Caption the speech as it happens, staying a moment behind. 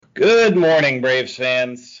Good morning, Braves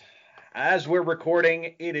fans. As we're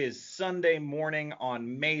recording, it is Sunday morning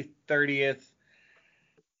on May 30th.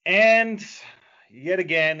 And yet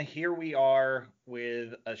again, here we are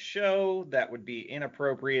with a show that would be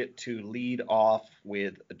inappropriate to lead off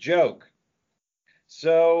with a joke.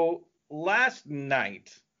 So last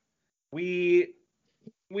night, we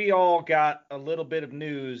all got a little bit of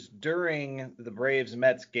news during the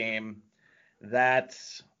Braves-Mets game that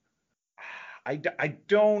I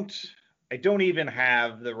don't even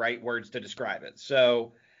have the right words to describe it.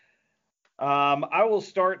 So I will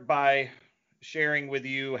start by sharing with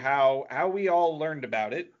you how we all learned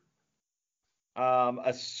about it,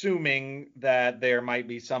 assuming that there might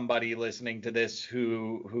be somebody listening to this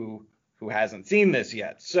who hasn't seen this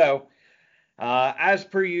yet. So as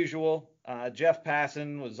per usual, Jeff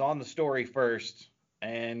Passan was on the story first,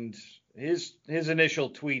 and his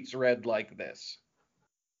initial tweets read like this.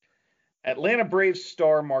 Atlanta Braves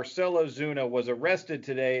star Marcell Ozuna was arrested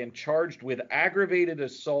today and charged with aggravated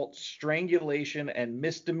assault, strangulation, and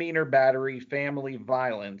misdemeanor battery family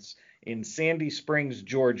violence in Sandy Springs,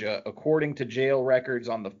 Georgia, according to jail records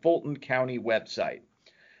on the Fulton County website.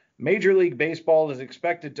 Major League Baseball is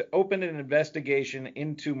expected to open an investigation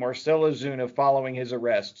into Marcell Ozuna following his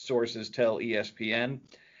arrest, sources tell ESPN.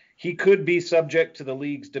 He could be subject to the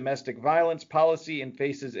league's domestic violence policy and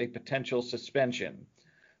faces a potential suspension.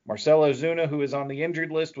 Marcell Ozuna, who is on the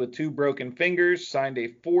injured list with two broken fingers, signed a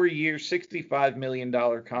 4-year, $65 million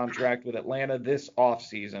contract with Atlanta this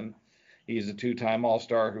offseason. He is a two-time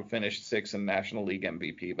All-Star who finished sixth in National League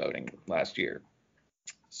MVP voting last year.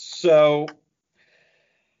 So,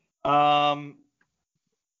 not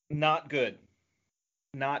good.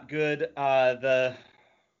 Not good. I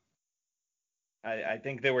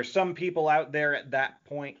think there were some people out there at that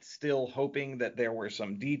point still hoping that there were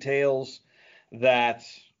some details that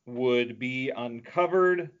would be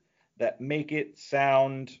uncovered that make it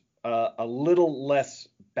sound a little less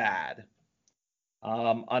bad.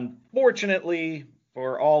 Unfortunately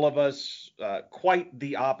for all of us, quite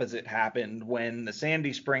the opposite happened when the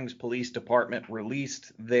Sandy Springs Police Department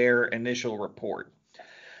released their initial report,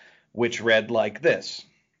 which read like this.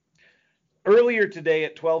 Earlier today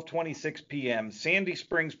at 12:26 p.m., Sandy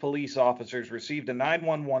Springs police officers received a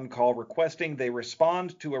 911 call requesting they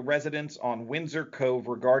respond to a residence on Windsor Cove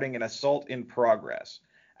regarding an assault in progress.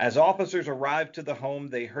 As officers arrived to the home,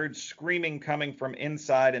 they heard screaming coming from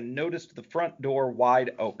inside and noticed the front door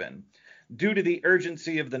wide open. Due to the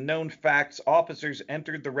urgency of the known facts, officers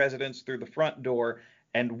entered the residence through the front door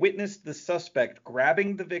and witnessed the suspect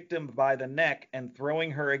grabbing the victim by the neck and throwing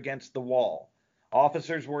her against the wall.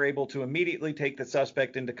 Officers were able to immediately take the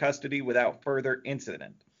suspect into custody without further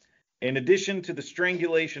incident. In addition to the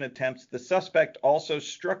strangulation attempts, the suspect also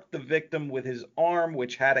struck the victim with his arm,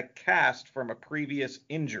 which had a cast from a previous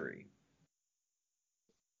injury.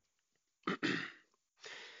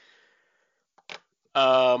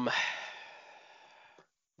 Awful.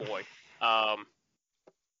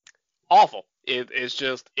 It's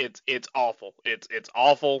awful. It's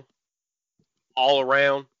awful all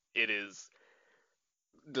around. It is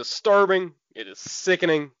disturbing. It is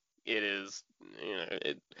sickening. It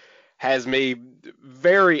has me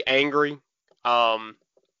very angry. It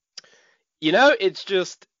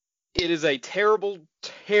is a terrible,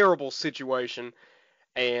 terrible situation,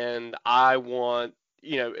 and I want,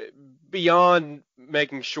 beyond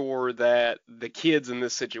making sure that the kids in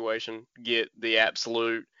this situation get the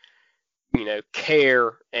absolute,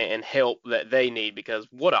 care and help that they need, because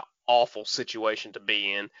what an awful situation to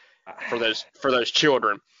be in for those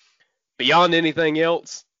children. Beyond anything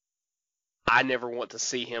else, I never want to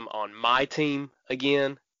see him on my team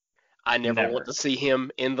again. I never want to see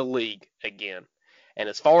him in the league again. And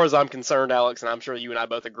as far as I'm concerned, Alex, and I'm sure you and I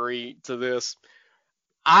both agree to this,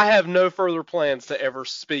 I have no further plans to ever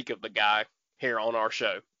speak of the guy here on our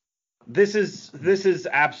show. This is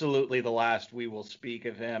absolutely the last we will speak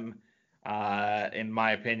of him. In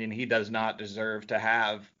my opinion, he does not deserve to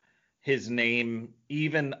have his name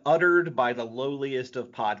even uttered by the lowliest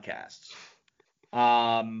of podcasts.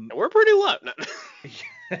 We're pretty low. No.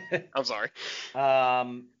 I'm sorry.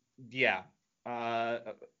 Yeah.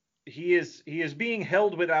 He is being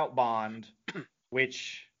held without bond,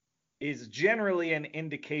 which is generally an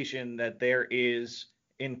indication that there is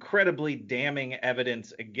incredibly damning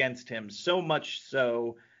evidence against him, so much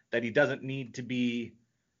so that he doesn't need to be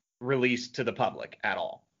released to the public at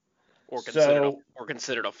all. Or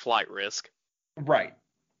considered a flight risk. Right.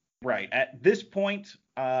 At this point,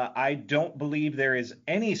 I don't believe there is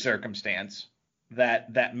any circumstance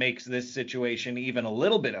that makes this situation even a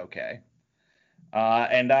little bit okay.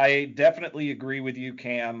 And I definitely agree with you,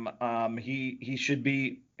 Cam. He should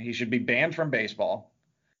be He should be banned from baseball.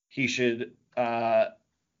 He should,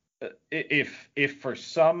 if for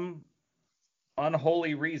some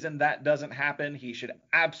unholy reason that doesn't happen, he should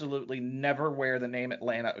absolutely never wear the name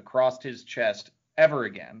Atlanta across his chest ever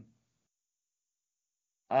again.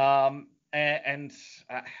 And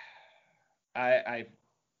I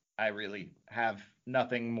really have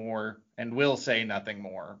nothing more and will say nothing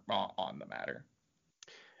more on the matter.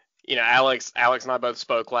 Alex and I both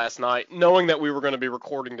spoke last night, knowing that we were going to be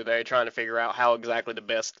recording today, trying to figure out how exactly the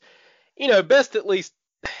best at least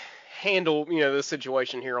handle, the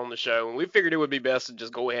situation here on the show. And we figured it would be best to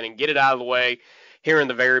just go ahead and get it out of the way here in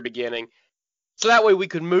the very beginning. So that way we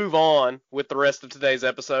could move on with the rest of today's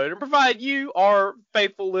episode and provide you, our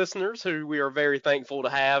faithful listeners, who we are very thankful to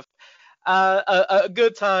have, a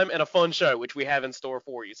good time and a fun show, which we have in store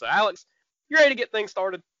for you. So, Alex, you ready to get things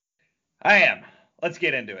started? I am. Let's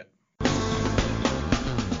get into it.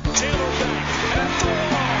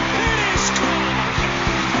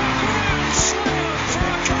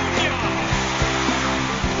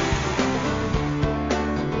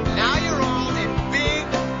 Now you're all in big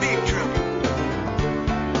trouble.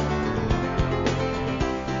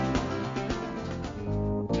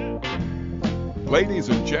 Ladies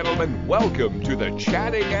and gentlemen, welcome to the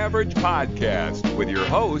Chatting Average Podcast with your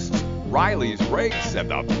hosts, Riley's Rakes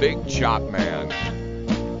and the Big Chop Man.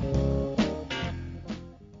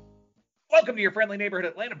 Welcome to your friendly neighborhood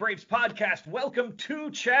Atlanta Braves podcast. Welcome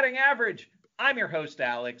to Chatting Average. I'm your host,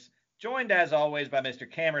 Alex, joined as always by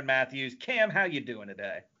Mr. Cameron Matthews. Cam, how you doing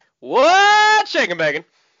today? What? Shaking bacon.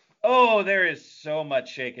 Oh, there is so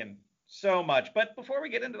much shaking. So much. But before we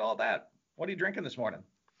get into all that, what are you drinking this morning?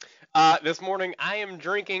 This morning I am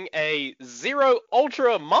drinking a Zero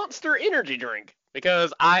Ultra Monster Energy drink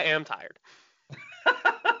because I am tired.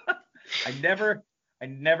 I never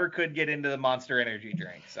could get into the Monster Energy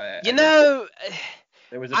drinks. There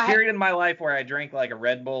was a period in my life where I drank like a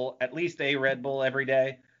Red Bull, at least a Red Bull every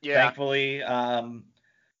day. Yeah. Thankfully,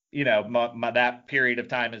 that period of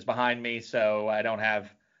time is behind me, so I don't have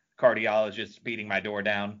cardiologists beating my door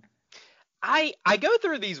down. I go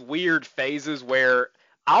through these weird phases where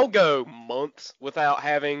I'll go months without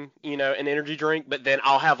having, an energy drink, but then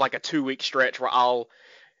I'll have like a 2-week stretch where I'll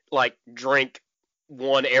like drink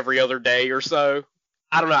one every other day or so.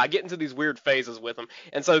 I don't know. I get into these weird phases with them.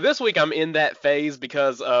 And so this week I'm in that phase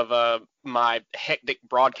because of my hectic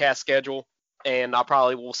broadcast schedule. And I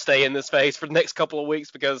probably will stay in this phase for the next couple of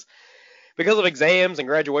weeks because of exams and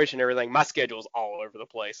graduation and everything. My schedule is all over the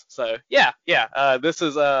place. So yeah. This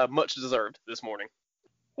is much deserved this morning.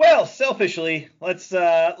 Well, selfishly, let's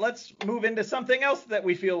move into something else that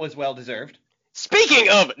we feel was well deserved. Speaking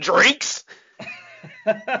of drinks,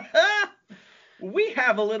 we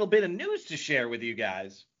have a little bit of news to share with you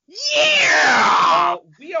guys. Yeah!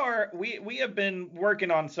 We have been working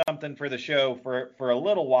on something for the show for a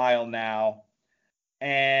little while now,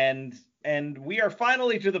 and we are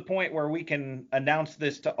finally to the point where we can announce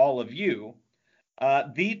this to all of you.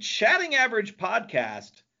 The Chatting Average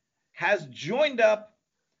podcast has joined up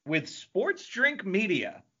with Sports Drink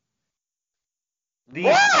Media,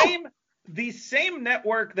 the same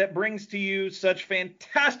network that brings to you such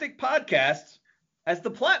fantastic podcasts as the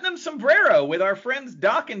Platinum Sombrero with our friends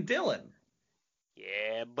Doc and Dylan.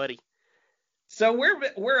 Yeah, buddy. So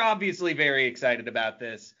we're obviously very excited about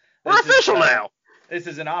this. We're official now. This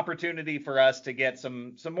is an opportunity for us to get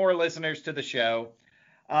some more listeners to the show.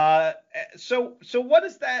 So what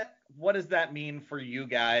does that mean for you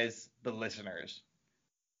guys, the listeners?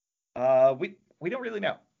 We don't really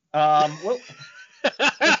know. We'll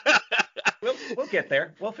get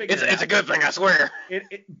there. We'll figure it out. It's a good thing, I swear.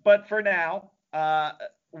 But for now,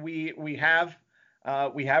 we have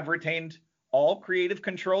retained all creative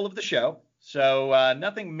control of the show, so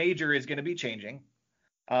nothing major is going to be changing.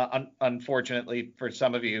 Unfortunately for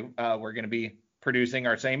some of you, we're going to be producing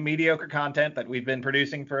our same mediocre content that we've been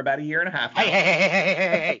producing for about a year and a half now.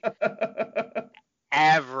 Hey.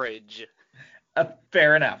 Average.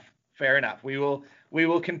 Fair enough. We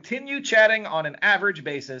will continue chatting on an average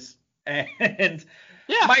basis, and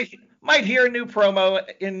might hear a new promo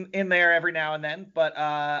in there every now and then. But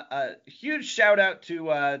a huge shout out to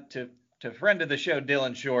friend of the show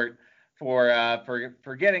Dylan Short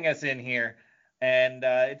for getting us in here, and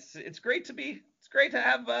it's great to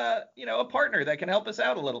have a partner that can help us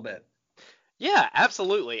out a little bit. Yeah,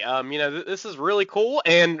 absolutely. This is really cool,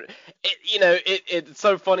 and it's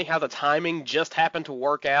so funny how the timing just happened to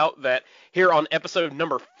work out that here on episode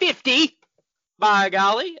number 50, by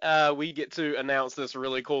golly, we get to announce this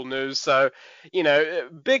really cool news. So,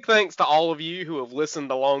 big thanks to all of you who have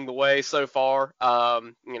listened along the way so far.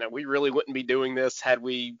 We really wouldn't be doing this had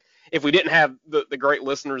we if we didn't have the great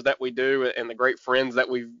listeners that we do and the great friends that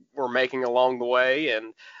we're making along the way.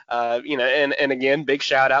 And, and again, big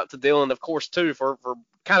shout out to Dylan, of course, too, for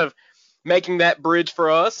kind of making that bridge for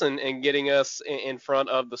us and getting us in front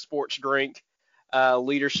of the sports drink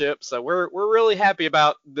leadership. So we're really happy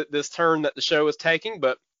about this turn that the show is taking.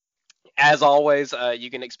 But as always, you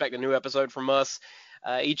can expect a new episode from us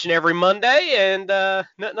each and every Monday, and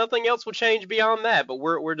nothing else will change beyond that. But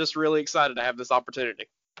we're just really excited to have this opportunity.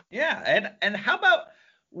 Yeah, and how about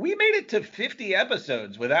we made it to 50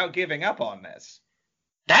 episodes without giving up on this?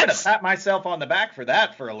 I'm gonna pat myself on the back for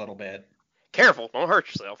that for a little bit. Careful, don't hurt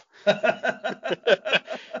yourself.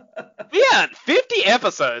 Yeah, 50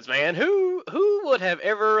 episodes, man. Who would have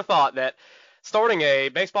ever thought that starting a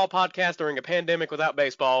baseball podcast during a pandemic without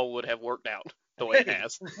baseball would have worked out the way it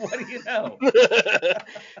has? What do you know?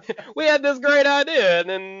 We had this great idea, and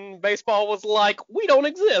then baseball was like, we don't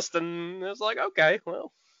exist. And it was like, okay,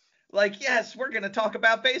 well. Like, yes, we're going to talk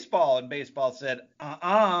about baseball. And baseball said,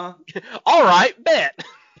 All right, bet.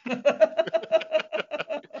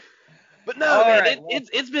 But no, all man, right,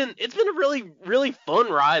 it's been a really, really fun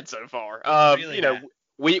ride so far. Really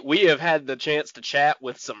we have had the chance to chat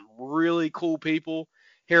with some really cool people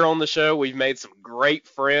here on the show. We've made some great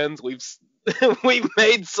friends. We've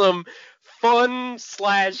made some fun /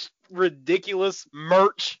 ridiculous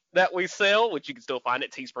merch that we sell, which you can still find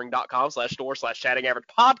at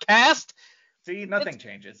teespring.com/store/chattingaveragepodcast. See, nothing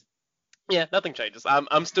changes. Yeah, nothing changes.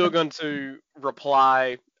 I'm still going to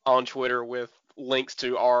reply on Twitter with links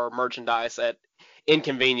to our merchandise at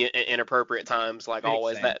inconvenient and inappropriate times, like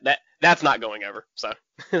always. Same. That's not going over. So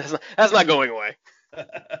that's not going away.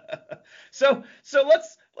 So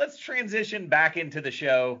let's transition back into the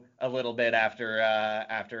show a little bit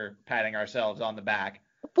after patting ourselves on the back.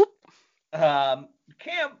 Whoop. Cam,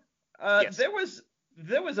 Yes.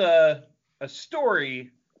 there was a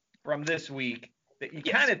story from this week that you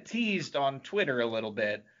Yes. kind of teased on Twitter a little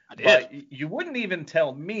bit, I did. but you wouldn't even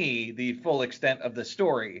tell me the full extent of the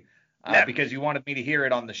story No. because you wanted me to hear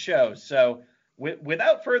it on the show. So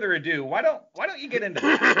without further ado, why don't you get into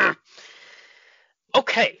that?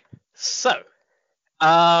 Okay, so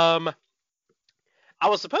I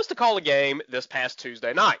was supposed to call a game this past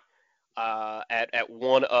Tuesday night at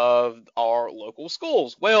one of our local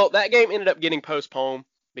schools. Well, that game ended up getting postponed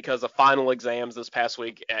because of final exams this past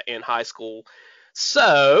week in high school.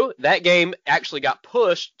 So that game actually got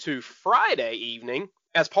pushed to Friday evening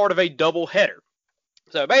as part of a doubleheader.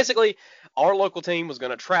 So basically, our local team was going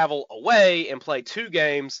to travel away and play 2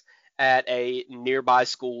 games at a nearby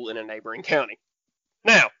school in a neighboring county.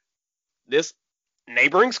 Now, this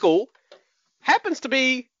neighboring school happens to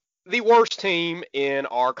be the worst team in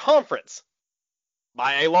our conference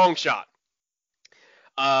by a long shot.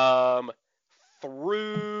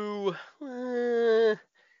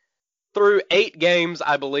 Through 8 games,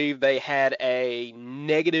 I believe they had a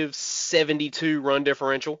negative 72 run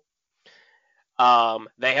differential.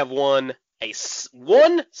 They have won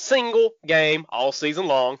one single game all season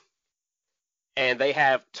long, and they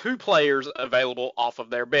have 2 players available off of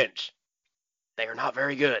their bench. They are not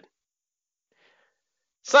very good.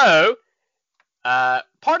 So,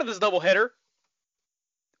 part of this doubleheader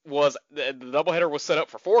was the doubleheader was set up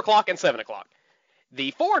for 4 o'clock and 7 o'clock.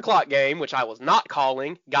 The 4 o'clock game, which I was not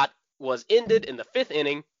calling, was ended in the 5th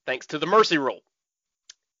inning thanks to the mercy rule.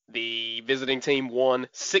 The visiting team won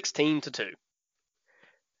 16-2.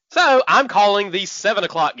 So I'm calling the 7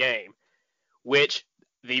 o'clock game, which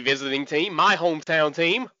the visiting team, my hometown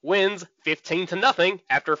team, wins 15-0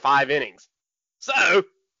 after 5 innings. So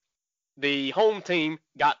the home team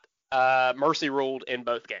got mercy ruled in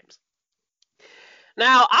both games.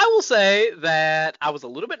 Now, I will say that I was a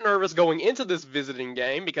little bit nervous going into this visiting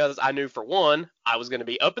game because I knew, for one, I was going to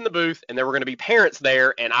be up in the booth and there were going to be parents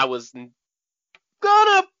there, and I was going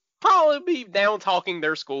to probably be down talking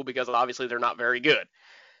their school because obviously they're not very good.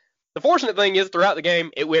 The fortunate thing is, throughout the game,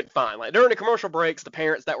 it went fine. Like, during the commercial breaks, the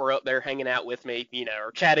parents that were up there hanging out with me,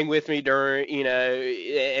 or chatting with me during,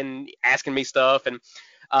 and asking me stuff. And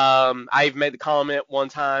I've made the comment one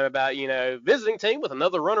time about, visiting team with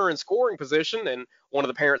another runner in scoring position. And one of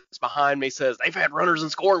the parents behind me says, they've had runners in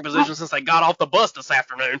scoring position since they got off the bus this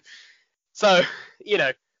afternoon. So,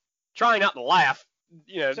 trying not to laugh,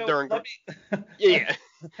 So during. Yeah.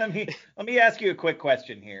 Let me ask you a quick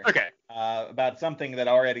question here. Okay. About something that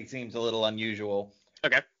already seems a little unusual.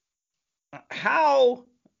 Okay. How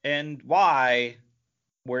and why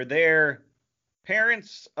were there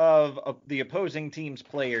parents of the opposing team's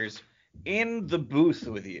players in the booth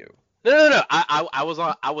with you? No. I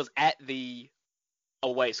was at the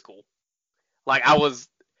away school. Like, I was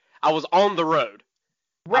on the road.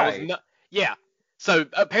 Right. Yeah. So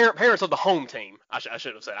parents of the home team, I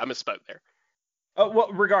should have said. I misspoke there. Oh,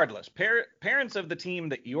 well, regardless, parents of the team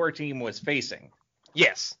that your team was facing.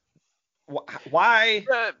 Yes. Why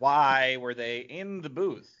were they in the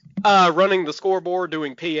booth? Running the scoreboard,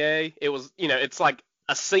 doing PA. It was, it's like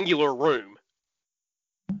a singular room.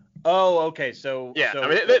 Oh, okay. So yeah, so I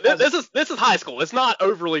mean, this is high school. It's not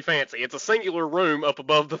overly fancy. It's a singular room up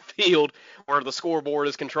above the field where the scoreboard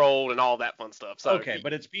is controlled and all that fun stuff. So okay,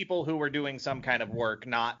 but it's people who were doing some kind of work,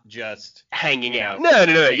 not just hanging out. No,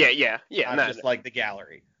 yeah. Not just like the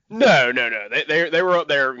gallery. No. They were up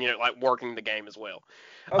there, like working the game as well.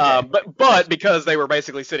 Okay. But because they were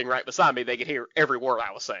basically sitting right beside me, they could hear every word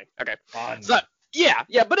I was saying. Okay. Fun. So yeah,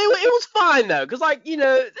 but it was fine though, because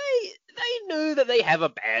they knew that they have a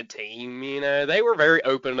bad team. They were very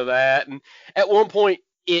open to that. And at one point,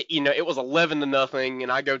 it was 11-0,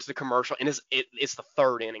 and I go to the commercial, and it's the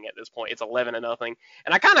third inning at this point. It's 11-0, and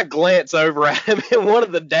I kind of glance over at him, and one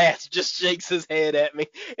of the dads just shakes his head at me,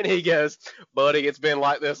 and he goes, "Buddy, it's been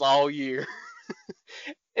like this all year."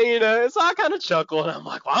 And, so I kind of chuckle, and I'm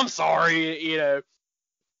like, "Well, I'm sorry."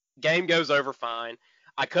 Game goes over fine.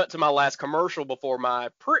 I cut to my last commercial before my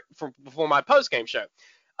post-game show.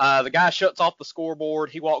 The guy shuts off the scoreboard.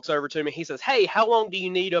 He walks over to me. He says, "Hey, how long do you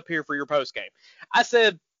need up here for your post-game?" I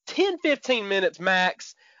said, 10, 15 minutes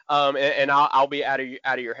max, and I'll be out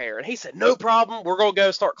of your hair. And he said, "No problem. We're going to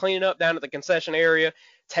go start cleaning up down at the concession area.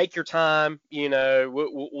 Take your time.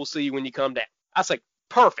 We'll see you when you come down." I said,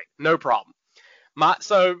 "Perfect. No problem."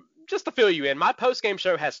 So just to fill you in, my post-game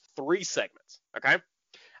show has 3 segments, okay?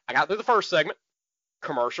 I got through the first segment,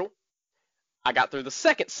 commercial. I got through the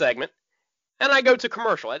second segment, and I go to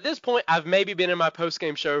commercial. At this point, I've maybe been in my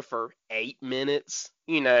post-game show for 8 minutes.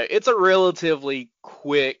 It's a relatively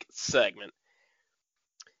quick segment.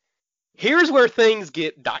 Here's where things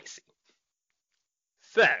get dicey.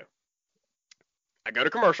 So, I go to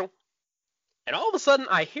commercial, and all of a sudden,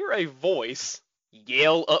 I hear a voice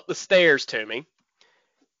yell up the stairs to me,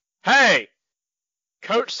 "Hey,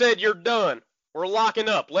 Coach said you're done. We're locking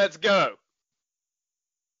up. Let's go."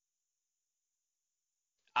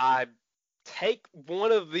 I take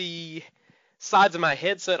one of the sides of my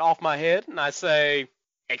headset off my head, and I say,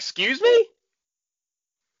 "Excuse me?"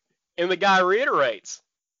 And the guy reiterates,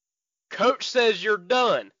 "Coach says you're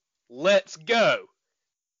done. Let's go."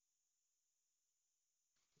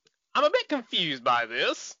 I'm a bit confused by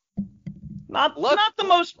this. Not the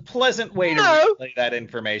most pleasant way to relay that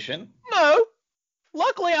information. No.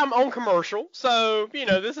 Luckily, I'm on commercial, so,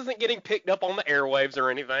 this isn't getting picked up on the airwaves or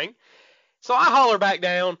anything. So I holler back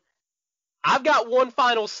down, "I've got one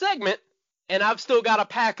final segment, and I've still got to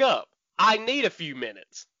pack up. I need a few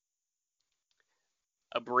minutes."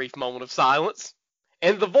 A brief moment of silence,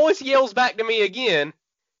 and the voice yells back to me again,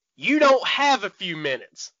 "You don't have a few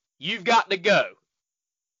minutes. You've got to go."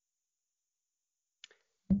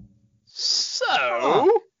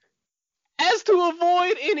 So, as to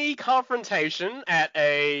avoid any confrontation at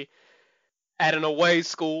an away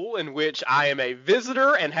school in which I am a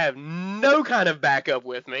visitor and have no kind of backup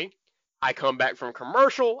with me, I come back from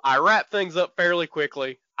commercial, I wrap things up fairly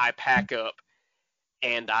quickly, I pack up,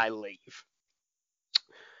 and I leave.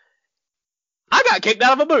 I got kicked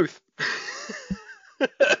out of a booth.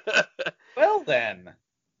 Well then.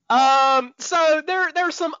 So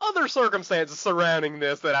there's some other circumstances surrounding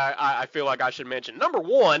this that I feel like I should mention. Number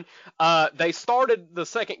one, they started the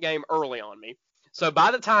second game early on me. So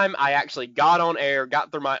by the time I actually got on air,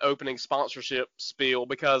 got through my opening sponsorship spiel,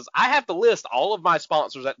 because I have to list all of my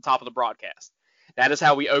sponsors at the top of the broadcast. That is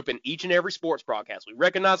how we open each and every sports broadcast. We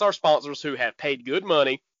recognize our sponsors who have paid good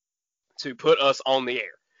money to put us on the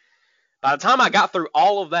air. By the time I got through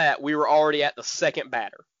all of that, we were already at the second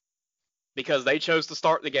batter, because they chose to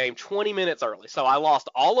start the game 20 minutes early. So I lost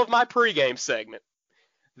all of my pregame segment.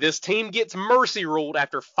 This team gets mercy ruled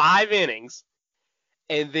after 5 innings,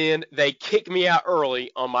 and then they kick me out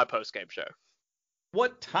early on my postgame show.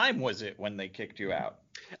 What time was it when they kicked you out?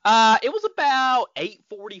 It was about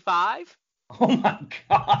 8:45. Oh my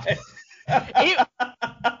god.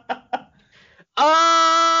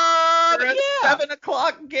 For a 7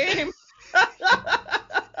 o'clock game.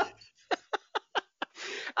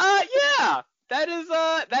 Yeah,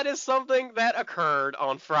 that is something that occurred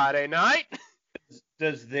on Friday night.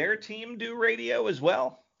 Does their team do radio as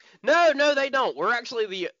well? No, they don't. We're actually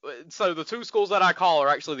the 2 schools that I call are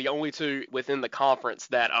actually the only 2 within the conference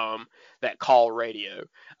that call radio.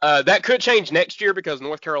 That could change next year because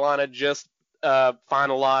North Carolina just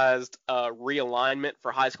finalized realignment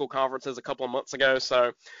for high school conferences a couple of months ago.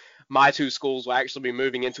 So my 2 schools will actually be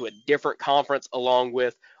moving into a different conference, along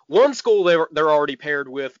with one school they're already paired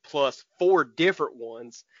with, plus 4 different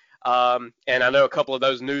ones. And I know a couple of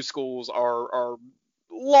those new schools are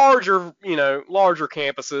larger, larger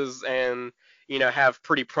campuses and, have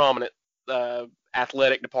pretty prominent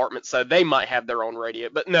athletic departments, so they might have their own radio.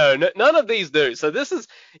 But no, none of these do. So this is,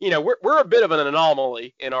 we're a bit of an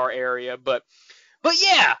anomaly in our area, but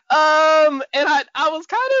yeah, and I was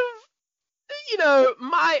kind of,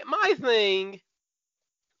 my thing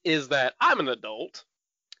is that I'm an adult.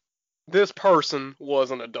 This person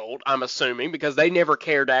was an adult, I'm assuming, because they never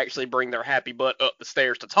cared to actually bring their happy butt up the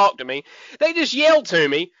stairs to talk to me. They just yelled to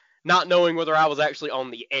me, not knowing whether I was actually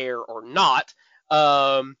on the air or not.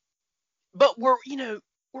 But we're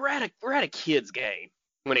at a kids game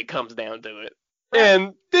when it comes down to it.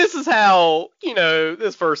 And this is how,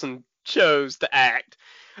 this person chose to act.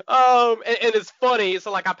 And it's funny.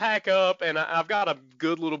 So like I pack up and I've got a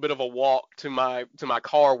good little bit of a walk to my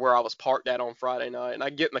car where I was parked at on Friday night, and I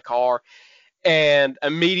get in the car and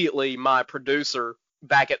immediately my producer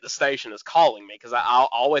back at the station is calling me, because I'll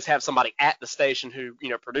always have somebody at the station who,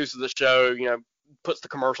 produces the show, puts the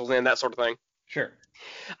commercials in, that sort of thing. Sure.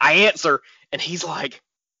 I answer and he's like,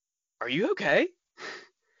 "Are you okay?"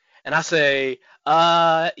 And I say,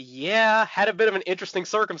 yeah, had a bit of an interesting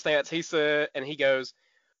circumstance. He said, and he goes,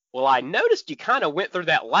 "Well, I noticed you kind of went through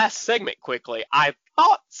that last segment quickly. I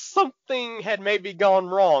thought something had maybe gone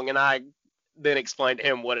wrong." And I then explained to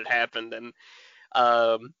him what had happened. And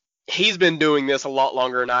he's been doing this a lot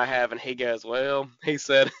longer than I have. And he goes, "Well," he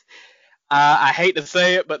said, I hate to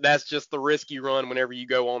say it, but that's just the risk you run whenever you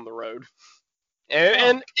go on the road."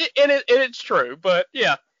 And it's true. But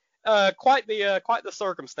yeah. Quite the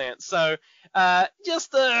circumstance. So,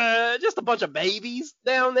 just a bunch of babies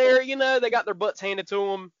down there, they got their butts handed to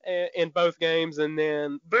them in both games, and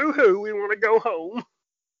then boo-hoo, we want to go home.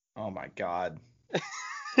 Oh my God.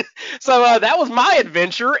 So that was my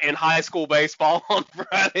adventure in high school baseball on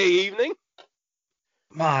Friday evening.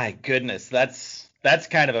 My goodness, that's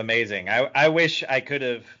kind of amazing. I wish I could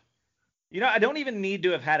have. I don't even need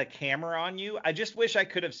to have had a camera on you. I just wish I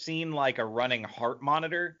could have seen like a running heart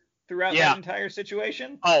monitor throughout that entire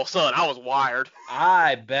situation. Oh, son, I was wired.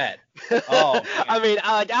 I bet. Oh, I mean,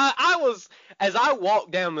 I was, as I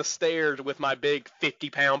walked down the stairs with my big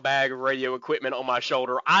 50-pound bag of radio equipment on my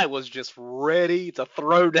shoulder, I was just ready to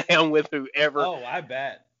throw down with whoever. Oh, I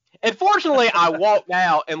bet. And fortunately, I walked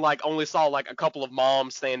out and only saw a couple of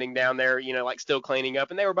moms standing down there, still cleaning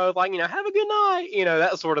up, and they were both like, "Have a good night,"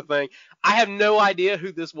 that sort of thing. I have no idea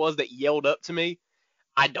who this was that yelled up to me.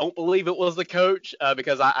 I don't believe it was the coach,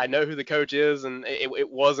 because I know who the coach is, and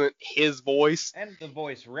it wasn't his voice. And the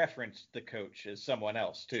voice referenced the coach as someone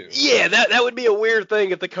else, too. Yeah, that would be a weird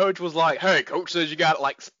thing if the coach was like, "Hey, coach says you got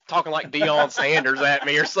talking like Deion Sanders at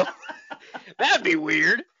me," or something. That'd be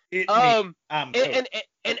weird. And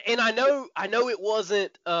I know it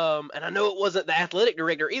wasn't the athletic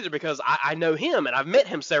director either, because I know him and I've met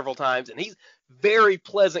him several times, and he's a very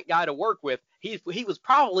pleasant guy to work with. He was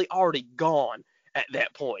probably already gone at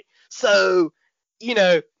that point. So,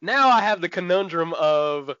 now I have the conundrum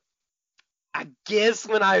of, I guess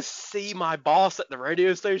when I see my boss at the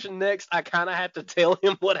radio station next, I kind of have to tell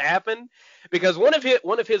him what happened, because one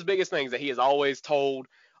of his biggest things that he has always told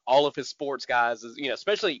all of his sports guys is,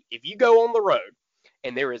 especially if you go on the road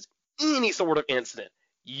and there is any sort of incident,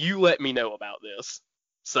 you let me know about this.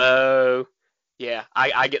 So, yeah,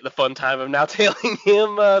 I get the fun time of now telling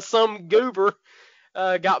him some goober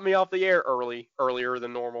got me off the air earlier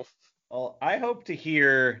than normal. Well, I hope to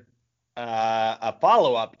hear a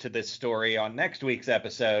follow-up to this story on next week's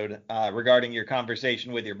episode regarding your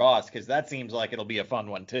conversation with your boss, because that seems like it'll be a fun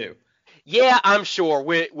one, too. Yeah, I'm sure,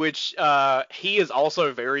 which he is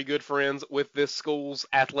also very good friends with this school's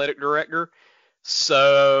athletic director.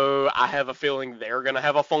 So I have a feeling they're going to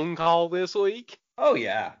have a phone call this week. Oh,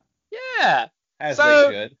 yeah. Yeah. As they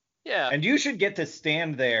should. Yeah. And you should get to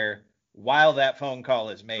stand there while that phone call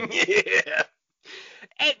is made. Yeah.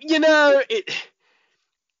 And,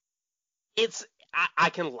 I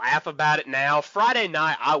can laugh about it now. Friday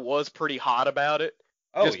night, I was pretty hot about it.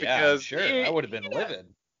 Oh, just yeah, because sure. I would have been livid.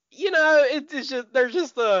 It's just, there's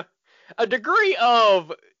just a degree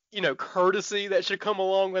of, courtesy that should come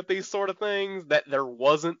along with these sort of things that there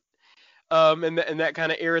wasn't. And that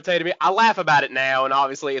kind of irritated me. I laugh about it now, and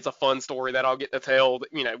obviously it's a fun story that I'll get to tell,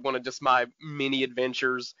 one of just my mini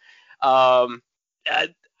adventures. I've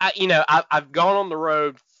gone on the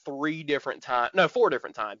road 4 different times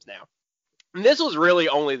now. And this was really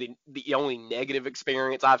only the only negative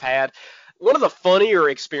experience I've had. One of the funnier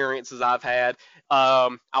experiences I've had, I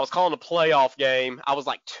was calling a playoff game. I was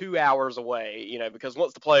 2 hours away, because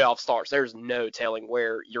once the playoff starts, there's no telling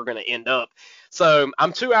where you're going to end up. So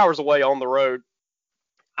I'm 2 hours away on the road.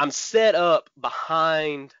 I'm set up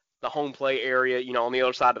behind the home play area, on the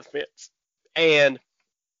other side of the fence. And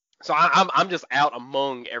so I'm just out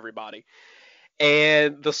among everybody.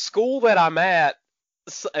 And the school that I'm at,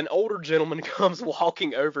 an older gentleman comes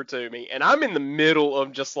walking over to me, and I'm in the middle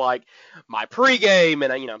of just like my pregame,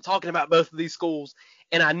 and I'm talking about both of these schools,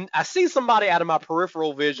 and I see somebody out of my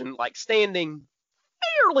peripheral vision like standing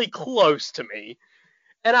fairly close to me,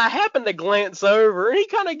 and I happen to glance over, and he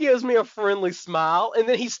kind of gives me a friendly smile, and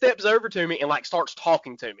then he steps over to me and like starts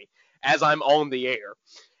talking to me as I'm on the air.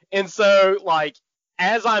 And so like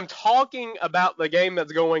as I'm talking about the game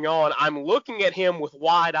that's going on, I'm looking at him with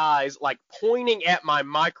wide eyes, like pointing at my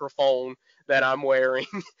microphone that I'm wearing,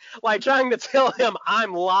 like trying to tell him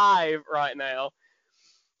I'm live right now.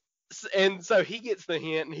 And so he gets the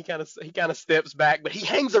hint, and he kind of steps back, but he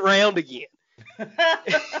hangs around again.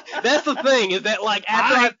 That's the thing, is that like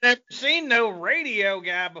after I've never seen no radio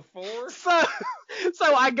guy before.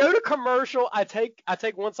 So I go to commercial. I take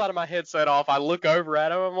one side of my headset off. I look over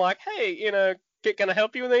at him. I'm like, hey, can I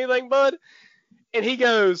help you with anything, bud? And he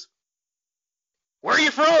goes, where are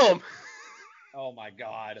you from? Oh my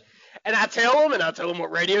God. And I tell him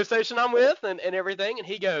what radio station I'm with and everything. And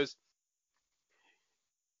he goes,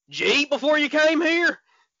 did you eat before you came here?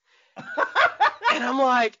 And I'm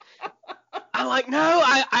like, no,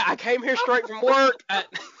 I came here straight from work.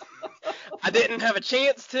 I didn't have a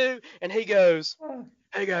chance to. And he goes,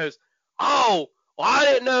 oh, well, I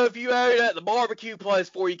didn't know if you ate at the barbecue place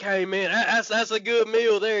before you came in. That's a good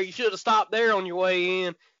meal there. You should have stopped there on your way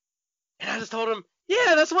in. And I just told him,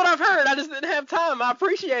 yeah, that's what I've heard. I just didn't have time. I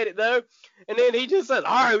appreciate it, though. And then he just says,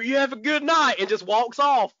 all right, well, you have a good night, and just walks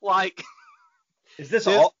off. Like, is this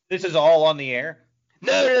all? This is all on the air?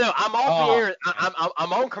 No. I'm off the air.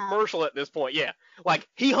 I'm on commercial at this point. Yeah. Like,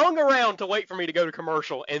 he hung around to wait for me to go to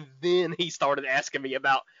commercial, and then he started asking me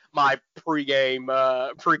about my pregame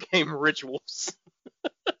rituals.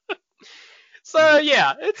 So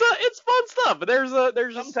yeah, it's fun stuff. But there's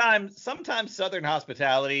sometimes Southern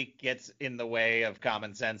hospitality gets in the way of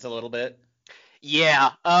common sense a little bit.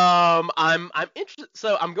 Yeah. I'm interested.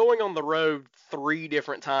 So I'm going on the road 3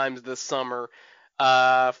 different times this summer,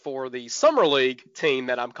 for the summer league team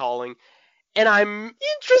that I'm calling, and I'm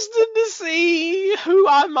interested to see who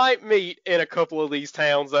I might meet in a couple of these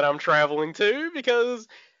towns that I'm traveling to, because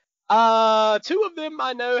 2 of them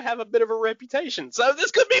I know have a bit of a reputation. So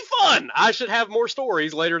this could be fun. I should have more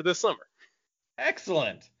stories later this summer.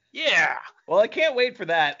 Excellent. Yeah. Well, I can't wait for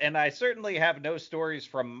that, and I certainly have no stories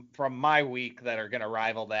from my week that are going to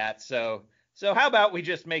rival that. So how about we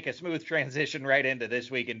just make a smooth transition right into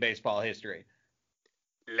this week in baseball history?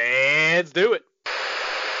 Let's do it.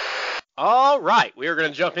 All right, we are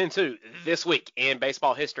going to jump into this week in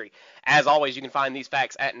baseball history. As always, you can find these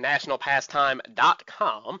facts at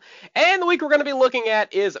nationalpastime.com. And the week we're going to be looking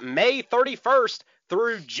at is May 31st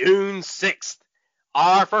through June 6th.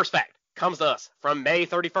 Our first fact comes to us from May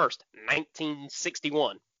 31st,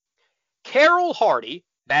 1961. Carroll Hardy,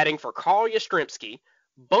 batting for Carl Yastrzemski,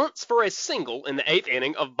 bunts for a single in the 8th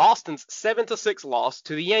inning of Boston's 7-6 loss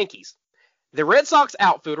to the Yankees. The Red Sox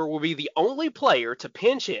outfielder will be the only player to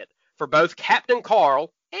pinch hit for both Captain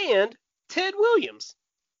Carl and Ted Williams.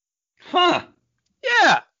 Huh.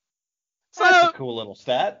 Yeah. So that's a cool little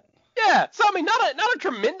stat. Yeah. So I mean, not a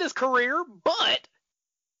tremendous career, but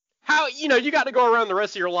how you got to go around the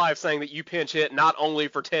rest of your life saying that you pinch hit not only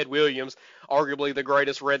for Ted Williams, arguably the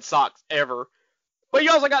greatest Red Sox ever, but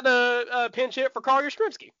you also got to pinch hit for Carl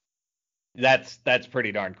Yastrzemski. That's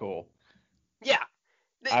pretty darn cool. Yeah.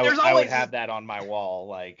 I would have that on my wall,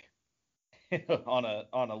 like on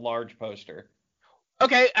a large poster.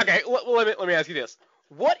 Okay. Well, let me ask you this: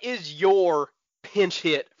 what is your pinch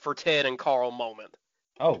hit for Ted and Carl moment?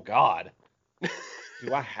 Oh God,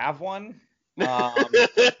 do I have one?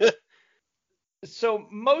 So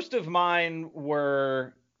most of mine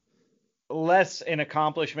were less an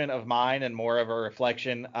accomplishment of mine and more of a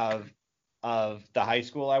reflection of the high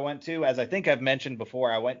school I went to. As I think I've mentioned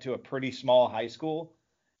before, I went to a pretty small high school,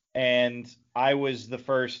 and I was the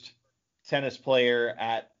first tennis player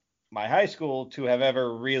at my high school to have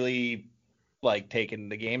ever really taken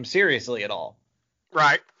the game seriously at all.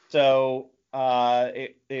 Right. So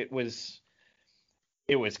it was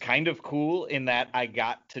kind of cool in that I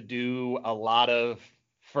got to do a lot of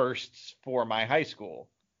firsts for my high school.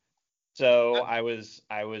 So I was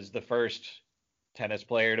the first tennis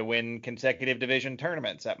player to win consecutive division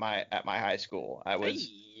tournaments at my high school. I was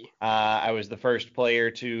the first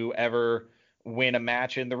player to ever win a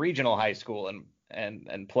match in the regional high school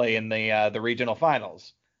and play in the regional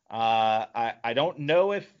finals. I don't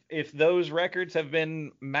know if those records have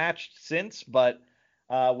been matched since, but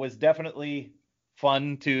was definitely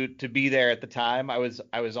fun to be there at the time. I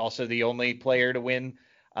was also the only player to win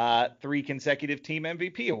 3 consecutive team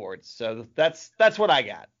MVP awards. So that's what I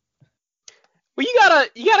got. Well,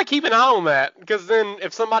 you gotta keep an eye on that, because then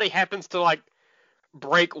if somebody happens to like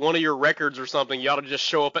break one of your records or something, you ought to just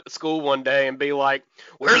show up at the school one day and be like,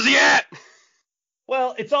 "Where's he at?"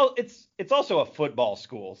 Well, it's also a football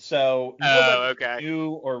school, so Oh, nobody okay.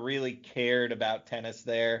 knew or really cared about tennis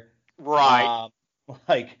there. Right.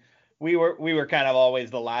 Like we were kind of always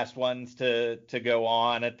the last ones to go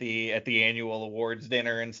on at the annual awards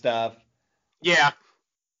dinner and stuff. Yeah.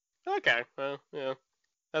 Okay. Well, yeah,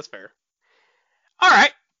 that's fair. All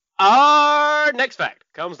right. Our next fact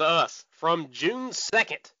comes to us from June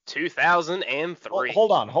 2nd, 2003.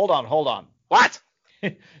 Hold on. What?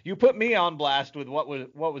 You put me on blast with what was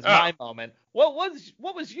Oh. my moment. What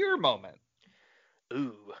was your moment?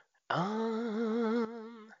 Ooh.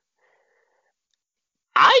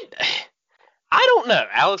 I don't know,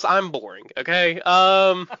 Alex. I'm boring. Okay.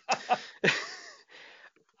 I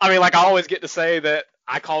mean, like, I always get to say that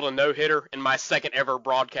I called a no-hitter in my second ever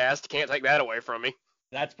broadcast. Can't take that away from me.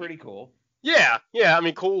 That's pretty cool. Yeah. I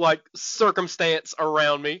mean, cool, like, circumstance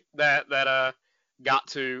around me that got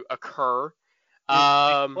to occur.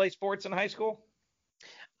 Did you play sports in high school?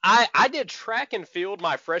 I did track and field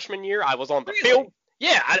my freshman year. I was on the Really? field.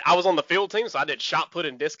 Yeah, I was on the field team, so I did shot put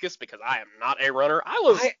and discus because I am not a runner.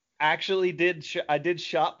 I actually did I did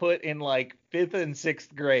shot put in like 5th and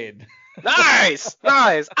 6th grade. Nice.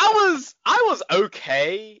 I was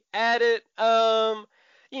okay at it.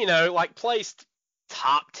 Like placed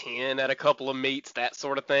top 10 at a couple of meets, that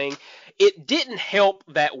sort of thing. It didn't help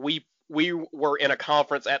that we were in a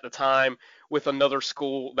conference at the time with another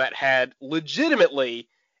school that had legitimately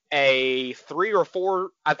a 3 or 4.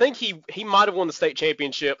 I think he might have won the state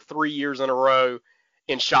championship 3 years in a row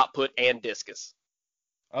in shot put and discus.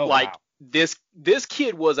 Oh, like, wow. This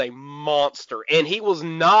kid was a monster, and he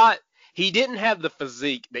didn't have the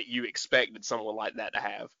physique that you expected someone like that to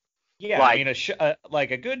have. Yeah, like, I mean,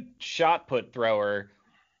 like a good shot put thrower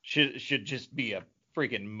should just be a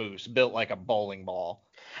freaking moose built like a bowling ball.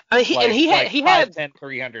 He had 5'10",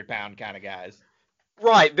 300-pound kind of guys.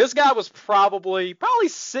 Right. This guy was probably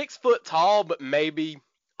 6 foot tall, but maybe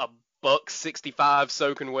a $165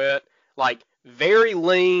 soaking wet. Like, very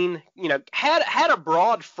lean. Had a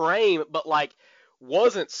broad frame, but like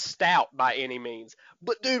wasn't stout by any means.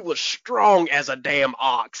 But dude was strong as a damn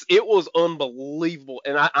ox. It was unbelievable,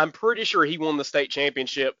 and I'm pretty sure he won the state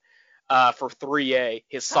championship for 3A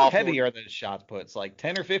his How sophomore. heavy are those shot puts? Like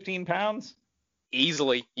 10 or 15 pounds?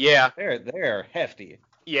 Easily, yeah. They're hefty.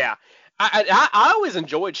 Yeah. I always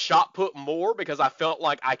enjoyed shot put more because I felt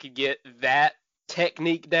like I could get that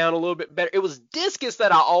technique down a little bit better. It was discus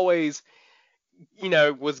that I always,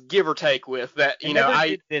 was give or take with that. I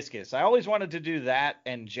did discus. I always wanted to do that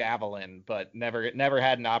and javelin, but never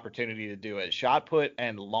had an opportunity to do it. Shot put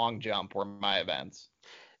and long jump were my events.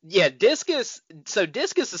 Yeah, discus. So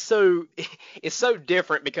discus is so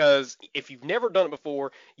different because if you've never done it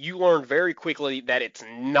before, you learn very quickly that it's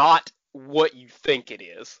not what you think it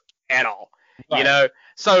is at all. Right.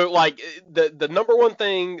 So like the number one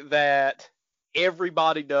thing that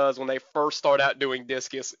everybody does when they first start out doing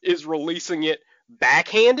discus is releasing it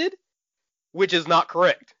backhanded, which is not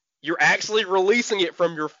correct. You're actually releasing it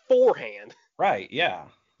from your forehand. Right, yeah.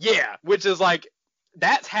 Yeah, which is like,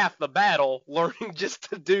 that's half the battle, learning just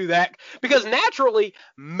to do that, because naturally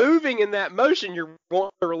moving in that motion you're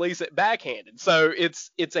wanting to release it backhanded. So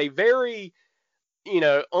it's a very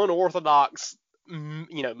unorthodox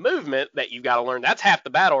movement that you've got to learn. That's half the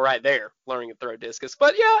battle right there, learning to throw discus.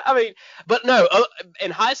 But yeah, I mean, but no,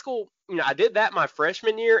 in high school, I did that my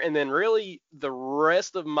freshman year, and then really the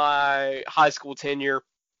rest of my high school tenure,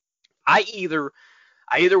 I either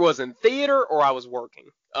was in theater or I was working.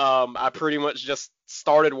 I pretty much just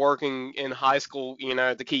started working in high school,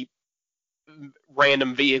 to keep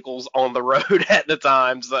random vehicles on the road at the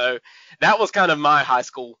time. So that was kind of my high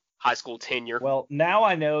school tenure. Well, now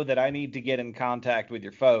I know that I need to get in contact with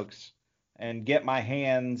your folks and get my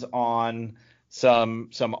hands on some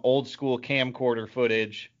old school camcorder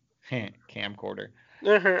footage,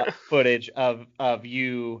 footage of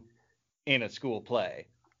you in a school play.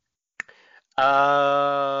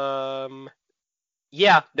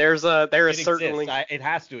 Yeah, there is certainly it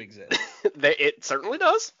has to exist. It certainly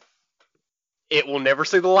does. It will never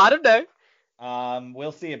see the light of day.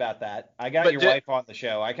 We'll see about that. I got your wife on the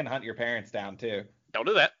show. I can hunt your parents down too. Don't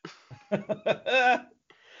do that.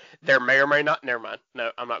 There may or may not. Never mind.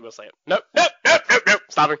 No, I'm not gonna say it. Nope.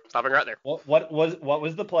 Stopping right there. What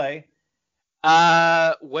was the play?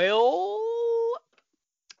 Well,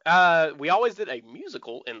 We always did a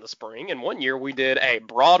musical in the spring, and one year we did a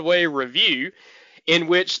Broadway review in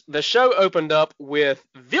which the show opened up with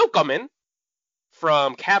Willkommen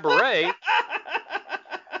from Cabaret,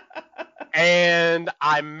 and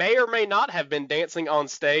I may or may not have been dancing on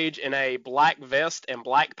stage in a black vest and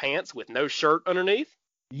black pants with no shirt underneath.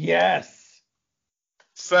 Yes.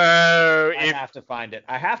 So I have to find it.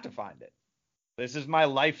 I have to find it. This is my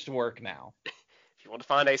life's work now. If you want to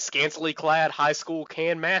find a scantily clad high school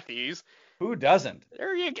Can Matthews, Who doesn't?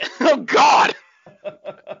 there you go. Oh, God!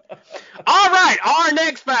 All right, our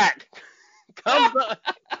next fact comes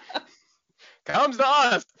to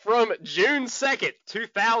us from June 2nd,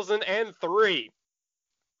 2003.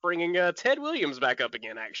 Bringing Ted Williams back up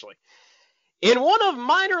again, actually. In one of the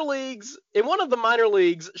minor league's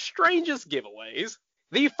strangest giveaways,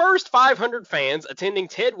 the first 500 fans attending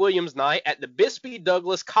Ted Williams night at the Bisbee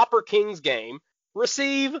Douglas Copper Kings game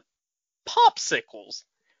receive popsicles.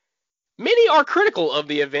 Many are critical of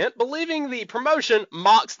the event, believing the promotion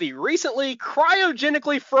mocks the recently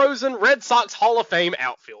cryogenically frozen Red Sox Hall of Fame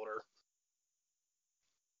outfielder.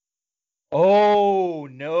 Oh,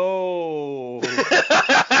 no. No.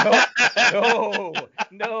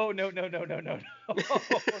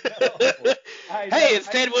 Hey, it's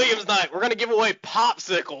Ted Williams night. We're going to give away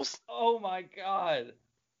popsicles. Oh, my God.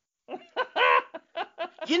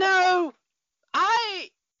 You know, I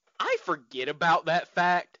forget about that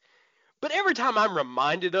fact, but every time I'm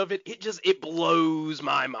reminded of it, it blows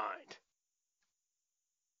my mind.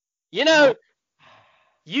 You know,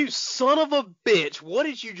 you son of a bitch, what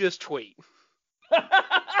did you just tweet?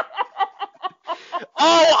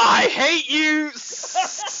 Oh, I hate you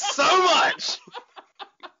so much.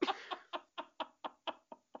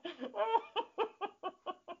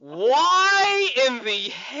 Why in the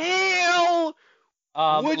hell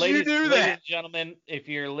would you do that? Ladies and gentlemen, if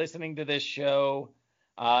you're listening to this show,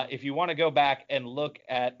 if you want to go back and look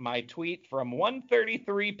at my tweet from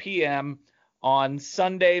 1:33 p.m. on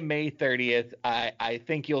Sunday, May 30th, I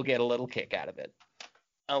think you'll get a little kick out of it.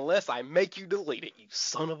 Unless I make you delete it, you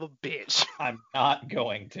son of a bitch. I'm not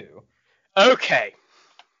going to. Okay.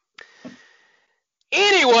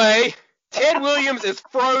 Anyway, Ted Williams is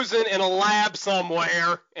frozen in a lab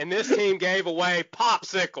somewhere, and this team gave away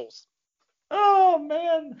popsicles. Oh,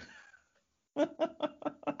 man.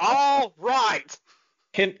 All right.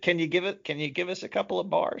 Can you give us a couple of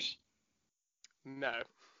bars? No.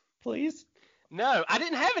 Please? No, I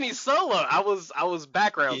didn't have any solo. I was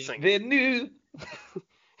background singing. Bienvenue.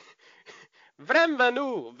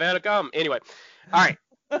 Bienvenue. Welcome. Anyway. All right.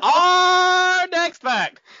 Our next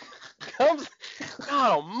fact comes.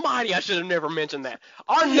 God almighty, I should have never mentioned that.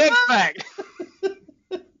 Our next fact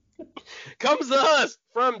comes to us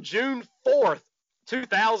from June 4th,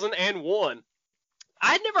 2001.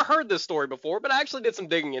 I'd never heard this story before, but I actually did some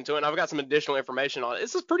digging into it, and I've got some additional information on it.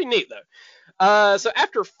 This is pretty neat, though. So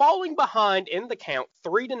after falling behind in the count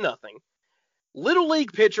 3-0, Little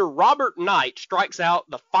League pitcher Robert Knight strikes out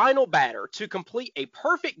the final batter to complete a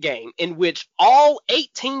perfect game in which all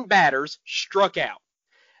 18 batters struck out.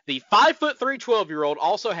 The 5'3" 12-year-old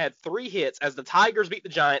also had 3 hits as the Tigers beat the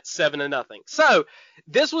Giants 7-0. So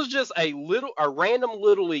this was just a random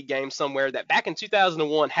Little League game somewhere that back in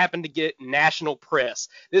 2001 happened to get national press.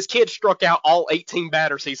 This kid struck out all 18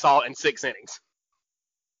 batters he saw in 6 innings.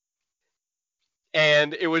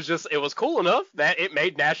 And it was cool enough that it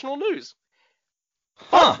made national news.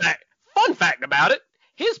 Fun fact about it,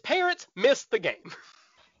 his parents missed the game.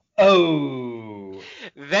 Oh.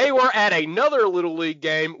 They were at another Little League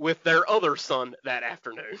game with their other son that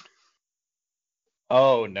afternoon.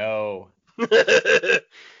 Oh, no.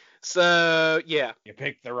 So, yeah. You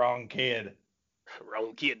picked the wrong kid.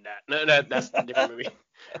 Wrong kid, that. No, that's a different movie.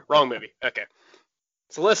 Wrong movie. Okay.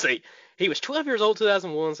 So let's see. He was 12 years old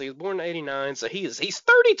 2001, so he was born in 89, so he's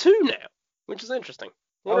 32 now, which is interesting.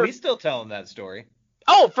 Oh, he's still telling that story.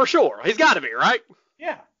 Oh, for sure. He's got to be, right?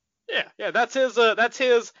 Yeah. Yeah. That's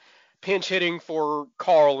his pinch hitting for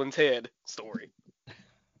Carl and Ted story.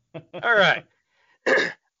 All right.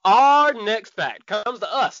 Our next fact comes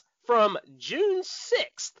to us from June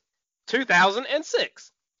 6th,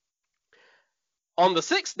 2006. On the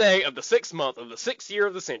 6th day of the 6th month of the 6th year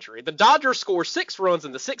of the century, the Dodgers score 6 runs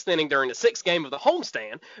in the 6th inning during the 6th game of the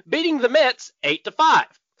homestand, beating the Mets 8-5.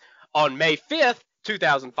 On May 5th,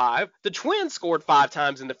 2005, the Twins scored 5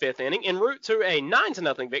 times in the 5th inning en route to a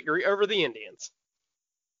 9-0 victory over the Indians.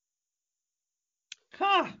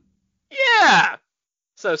 Huh. Yeah!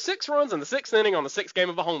 So 6 runs in the 6th inning on the 6th game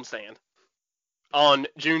of a homestand on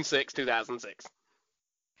June 6, 2006.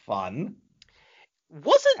 Fun.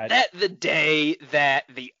 Wasn't that the day that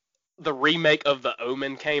the remake of The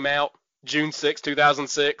Omen came out? June 6,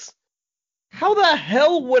 2006. How the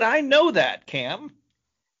hell would I know that, Cam?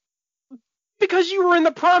 Because you were in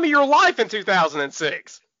the prime of your life in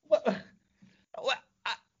 2006. What,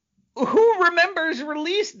 who remembers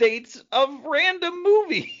release dates of random